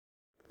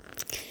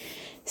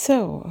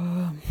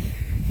So,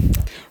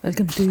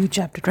 welcome to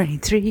chapter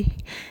 23,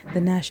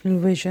 the national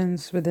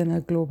visions within a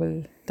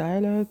global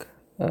dialogue.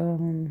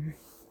 Um,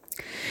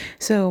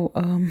 so,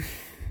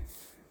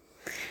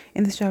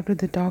 in this chapter,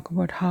 they talk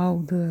about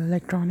how the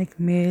electronic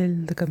mail,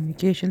 the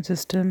communication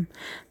system,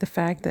 the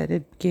fact that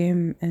it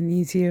became an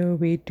easier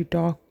way to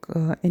talk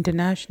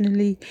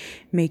internationally,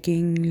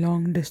 making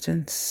long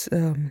distance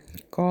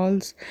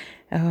calls.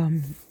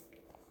 Um,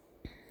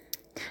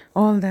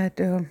 all that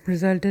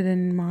resulted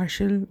in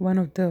Marshall, one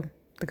of the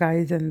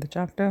guys in the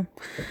chapter,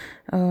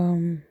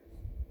 um,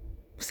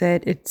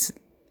 said it's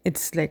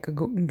like a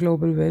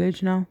global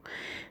village now.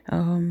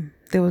 There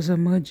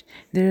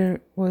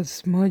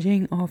was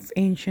merging of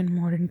ancient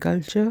modern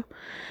culture,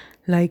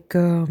 like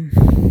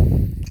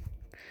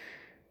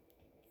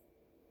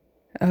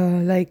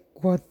like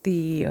what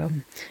the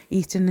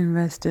Eastern and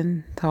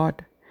Western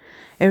thought.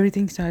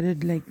 Everything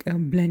started like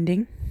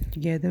blending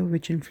together,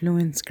 which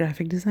influenced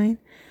graphic design.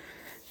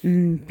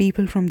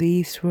 People from the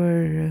East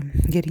were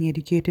getting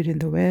educated in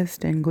the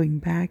West and going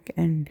back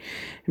and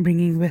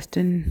bringing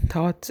Western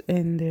thoughts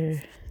in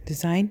their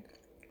design.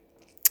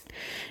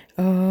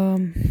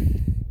 Um,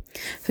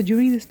 so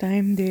during this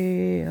time,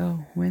 they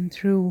went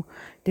through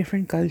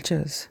different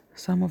cultures.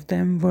 Some of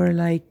them were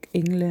like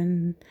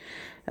England's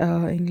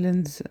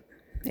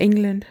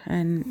England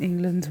and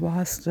England's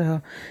vast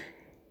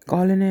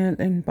colonial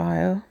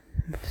empire,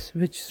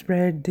 which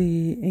spread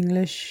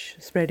English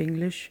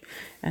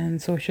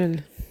and social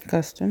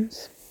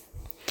customs.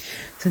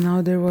 So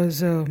now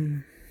there's a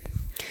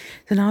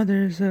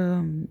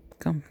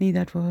company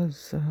that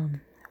was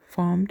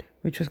formed,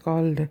 which was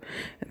called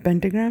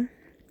Pentagram.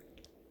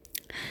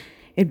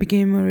 It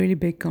became a really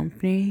big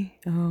company.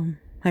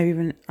 I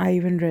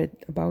even read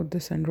about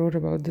this and wrote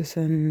about this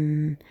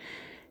in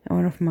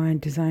one of my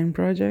design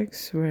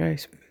projects where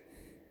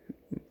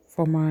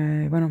for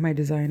my one of my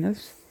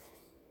designers,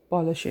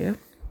 Paula Shea.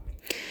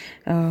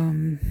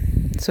 Um,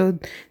 so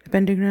the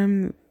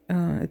Pentagram,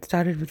 it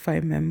started with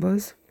 5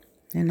 members,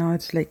 and now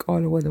it's like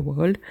all over the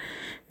world.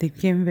 They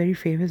became very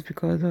famous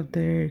because of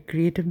their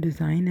creative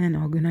design and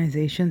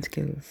organization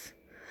skills.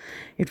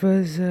 It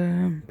was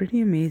pretty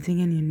amazing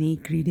and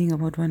unique reading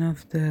about one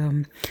of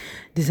the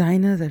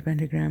designers at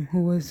Pentagram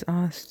who was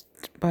asked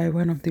by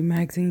one of the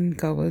magazine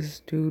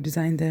covers to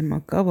design them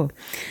a cover.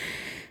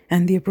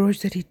 And the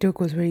approach that he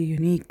took was very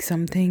unique,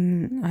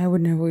 something I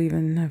would never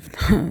even have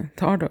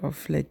thought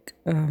of. Like,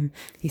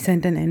 he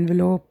sent an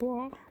envelope.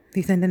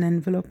 He sent an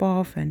envelope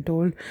off and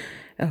told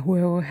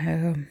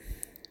whoever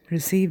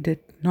received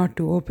it not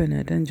to open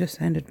it and just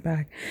send it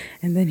back.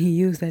 And then he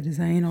used that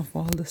design of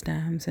all the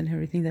stamps and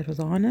everything that was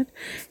on it.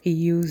 He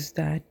used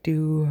that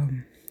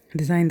to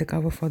design the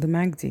cover for the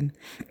magazine.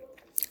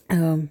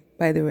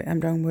 By the way, I'm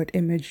talking about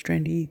Image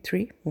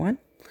 23 one.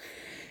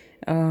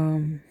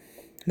 The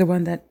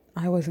one that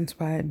I was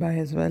inspired by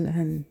as well,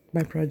 and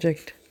my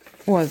project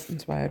was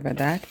inspired by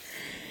that.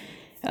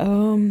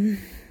 Um,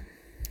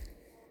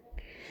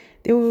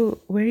 they were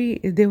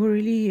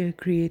really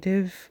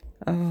creative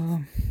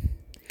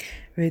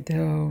with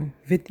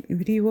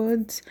witty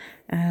words,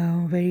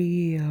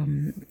 very it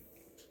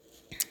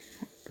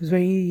was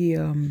very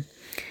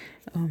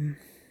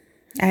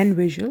and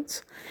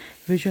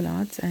visual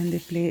arts, and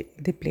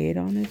they played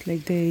on it,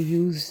 like they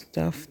used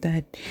stuff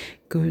that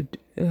could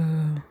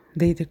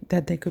they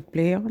could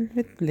play on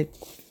it, like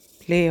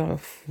play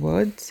of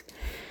words.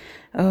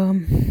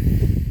 um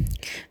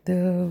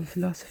the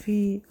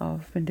philosophy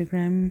of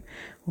Pentagram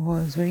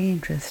was very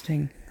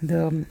interesting.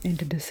 The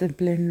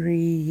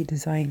interdisciplinary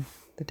design,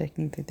 the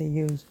technique that they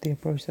used, the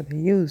approach that they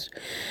used,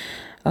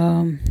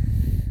 um,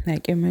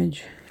 like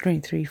Image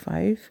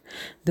 23.5,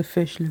 the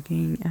fish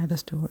looking at a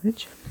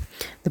storage.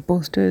 The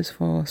poster is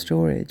for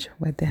storage,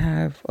 but they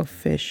have a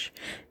fish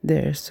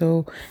there,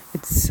 so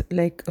it's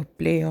like a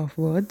play of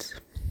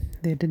words.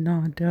 They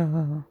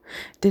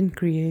didn't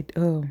create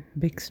a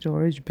big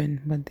storage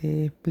bin, but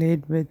they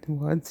played with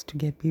words to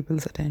get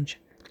people's attention.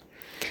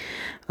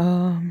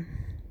 Um,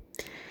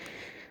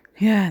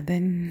 yeah,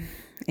 then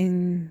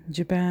in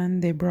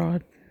Japan, they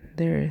brought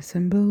their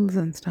symbols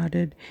and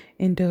started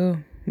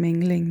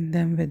intermingling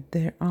them with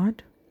their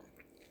art,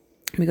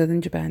 because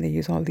in Japan they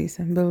use all these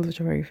symbols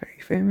which are very,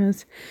 very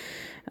famous.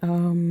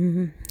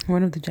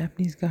 One of the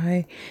Japanese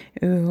guy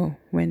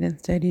went and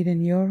studied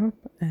in Europe,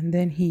 and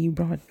then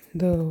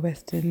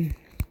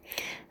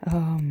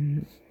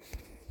um,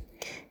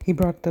 he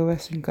brought the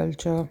Western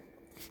culture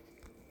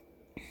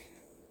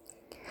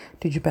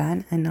to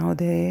Japan, and now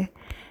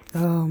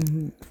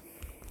um,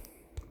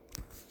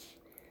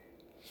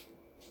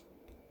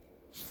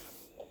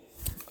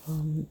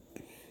 um,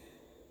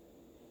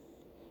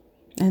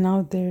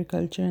 their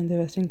culture and the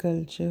Western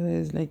culture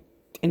is like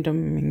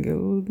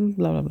intermingled,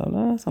 blah blah blah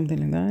blah,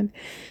 something like that.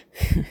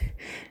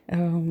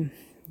 um,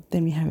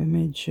 then we have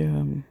Image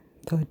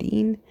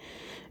 13.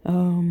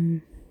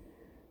 Um,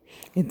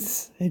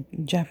 it's a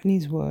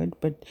Japanese word,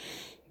 but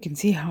you can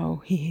see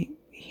how he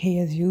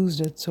has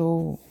used it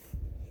so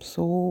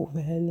well,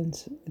 and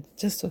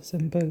it's just so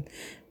simple,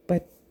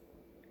 but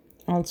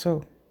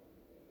also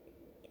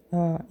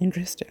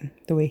interesting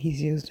the way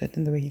he's used it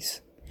and the way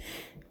he's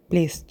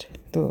placed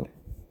the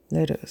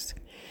letters.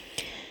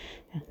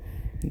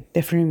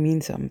 Definitely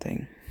means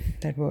something,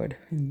 that word.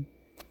 And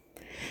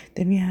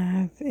then we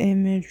have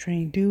image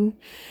 22.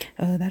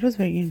 That was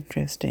very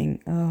interesting.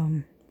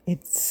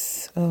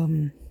 It's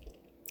a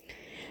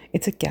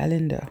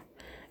calendar,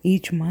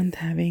 each month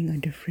having a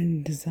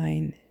different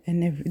design,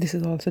 and this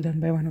is also done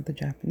by one of the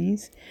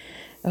Japanese.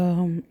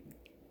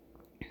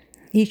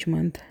 Each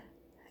month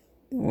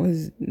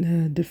was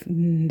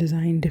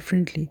designed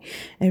differently.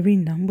 Every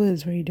number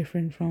is very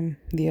different from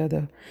the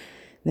other.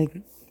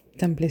 Like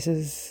some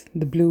places,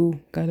 the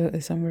blue color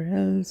is somewhere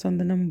else on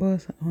the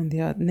numbers. On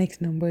the next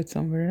number, it's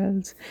somewhere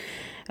else.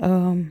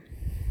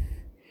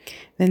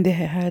 Then they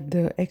had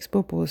the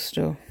expo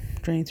poster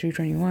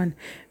 23-21,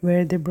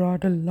 where they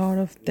brought a lot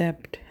of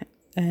depth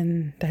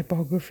and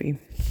typography.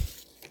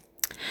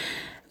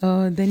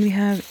 Then we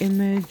have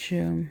image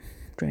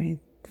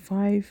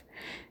 25.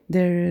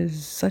 There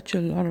is such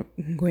a lot of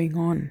going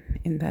on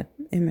in that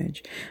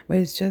image, but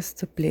it's just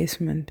the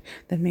placement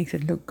that makes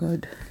it look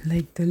good,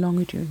 like the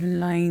longitudinal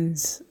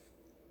lines.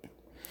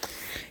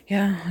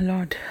 Yeah, a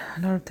lot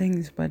of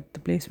things, but the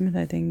placement,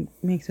 I think,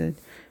 makes it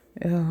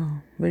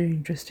very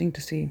interesting to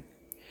see.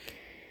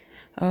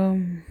 I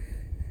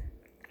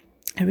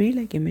really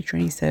like image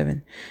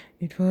 27.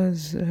 It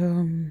was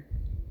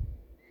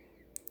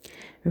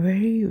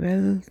very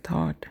well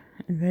thought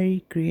and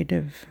very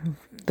creative.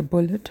 The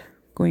bullet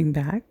going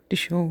back to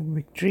show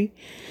victory.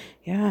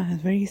 Yeah,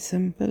 it's very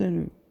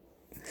simple,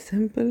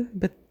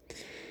 but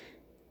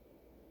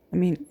I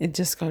mean, it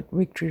just got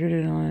victory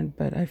written on it,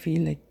 but I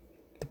feel like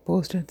the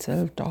poster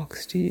itself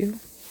talks to you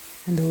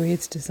and the way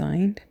it's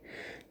designed.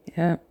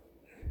 Yeah,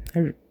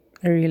 I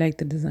really like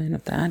the design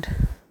of that.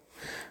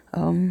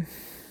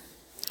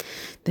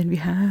 Then we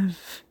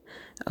have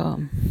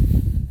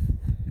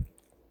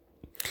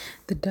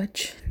the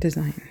Dutch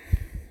design.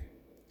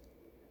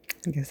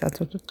 I guess that's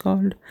what it's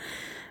called.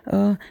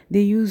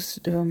 They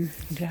used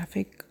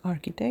graphic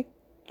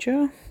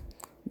architecture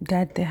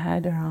that they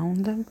had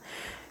around them.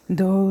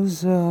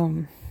 Those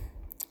were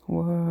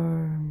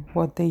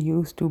what they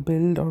used to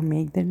build or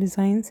make their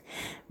designs,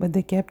 but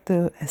they kept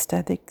the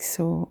aesthetics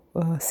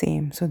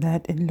same so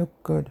that it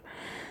looked good.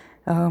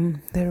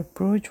 Their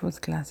approach was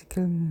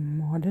classical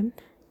modern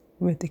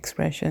with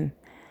expression,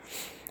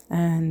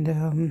 and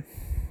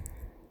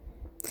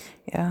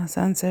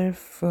sans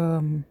serif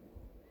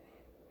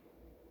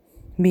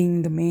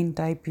being the main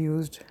type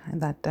used at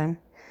that time.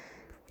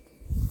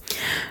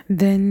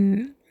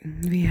 Then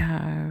we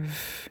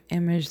have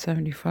image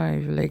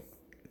 75, like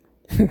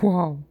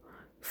wow,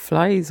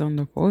 flies on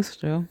the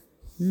poster.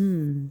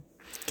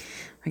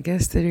 I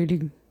guess they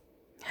really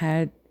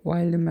had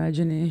wild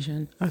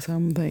imagination or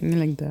something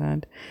like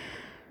that.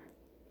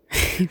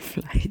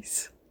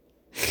 Flies.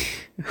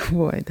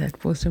 Boy, that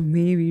poster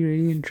may be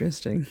really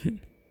interesting.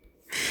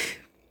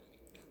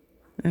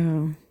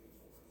 To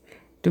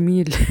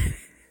me,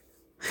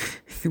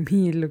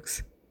 it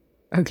looks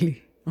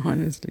ugly.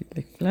 Honestly,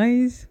 like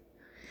flies.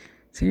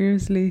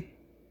 Seriously.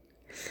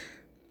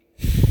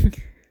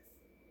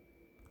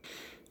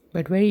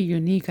 But very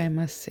unique, I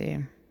must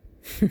say.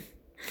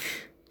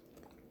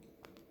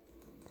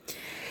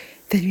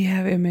 Then we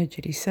have image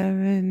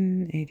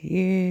 87,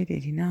 88,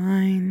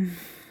 89,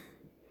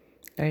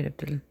 right up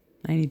till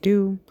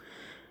 92.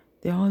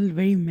 They're all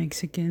very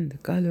Mexican, the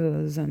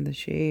colors and the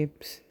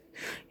shapes.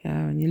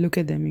 Yeah, when you look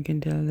at them, you can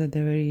tell that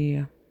they're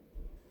very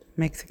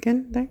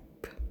Mexican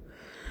type.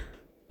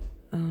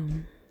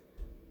 I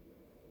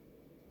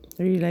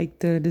really like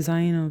the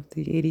design of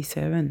the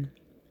 87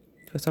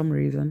 for some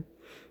reason.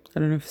 I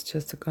don't know if it's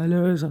just the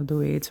colors or the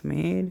way it's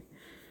made.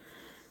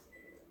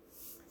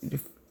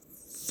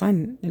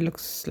 Fun. It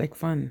looks like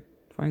fun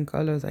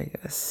colors, I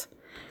guess.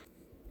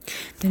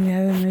 Then we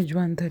have image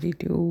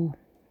 132,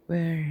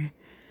 where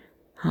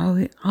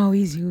how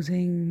he's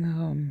using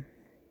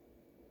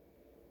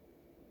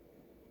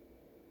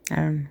I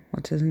don't know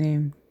what's his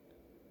name,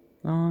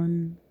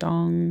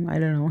 Tong, I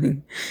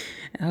don't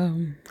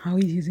know. How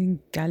he's using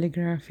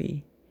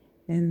calligraphy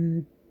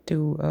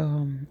into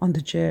on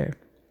the chair,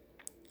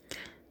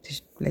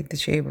 like the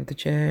shape of the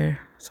chair,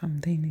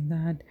 something like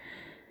that.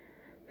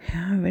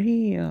 Yeah,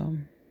 very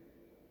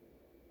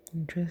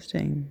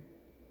interesting.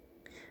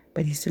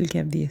 But he still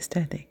kept the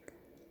aesthetic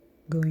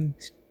going.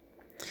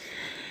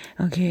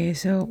 Okay,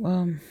 so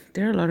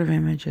there are a lot of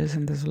images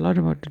and there's a lot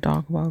about to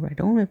talk about, but I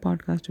don't want my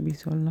podcast to be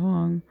so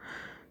long.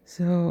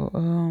 So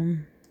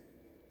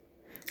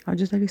I'll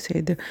just like to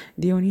say the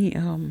only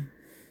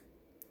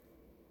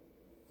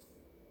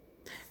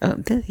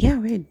there's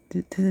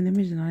an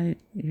image that I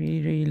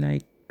really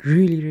liked,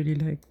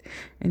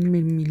 and it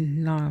made me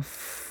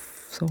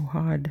laugh so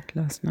hard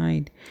last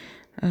night.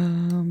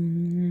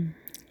 One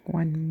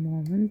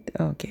moment.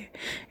 Okay,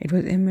 it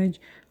was image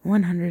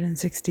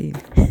 116.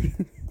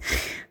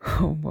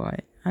 Oh boy,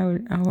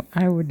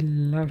 I would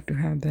love to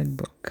have that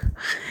book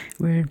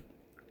where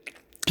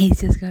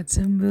he's just got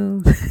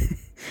symbols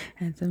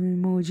and some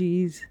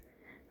emojis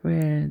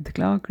where the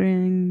clock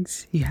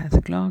rings, he has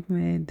a clock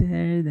made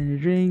there, then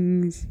it rings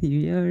noise,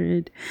 you hear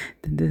it,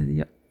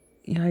 then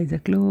your eyes are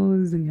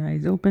closed, and your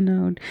eyes open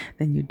out,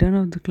 then you turn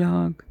off the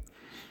clock,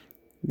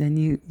 then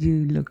you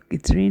look,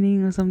 it's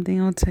raining or something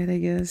outside, I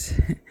guess.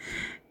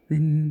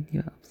 Then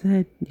you're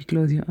upset, you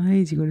close your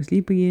eyes, you go to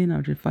sleep again.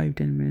 After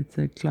 5-10 minutes,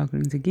 the clock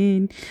rings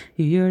again,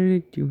 you hear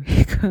it, you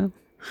wake up.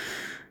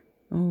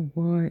 Oh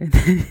boy.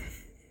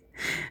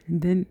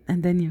 And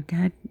then your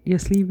cat, you're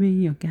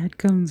sleeping, your cat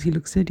comes, he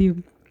looks at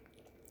you,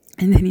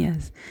 and then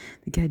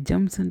the cat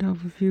jumps on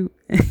top of you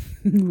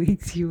and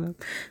wakes you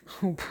up.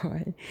 Oh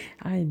boy,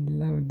 I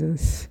love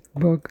this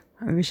book.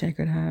 I wish I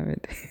could have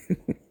it.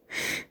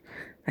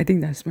 I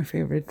think that's my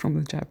favorite from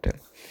the chapter.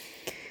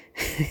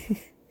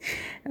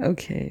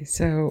 Okay,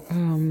 so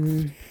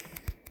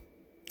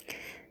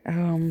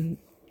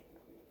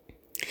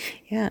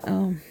yeah,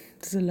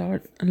 there's a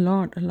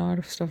lot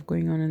of stuff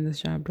going on in this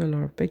chapter, a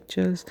lot of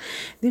pictures.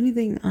 The only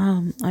thing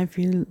I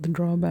feel the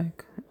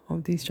drawback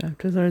of these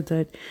chapters are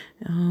that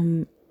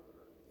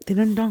they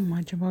don't talk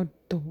much about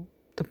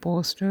the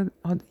poster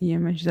or the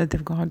image that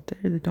they've got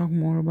there. They talk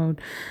more about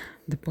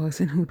the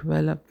person who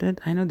developed it.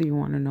 I know that you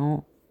want to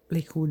know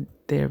like who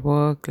their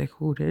work, like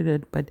who did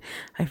it, but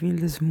I feel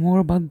there's more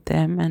about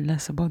them and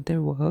less about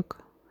their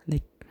work.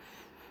 Like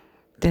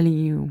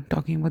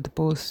talking about the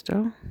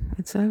poster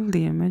itself,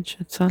 the image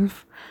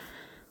itself.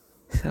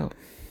 So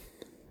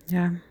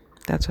yeah,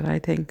 that's what I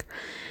think.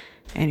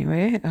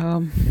 Anyway,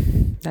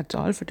 that's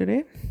all for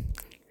today.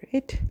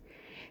 Great.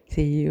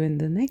 See you in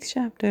the next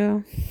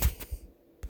chapter.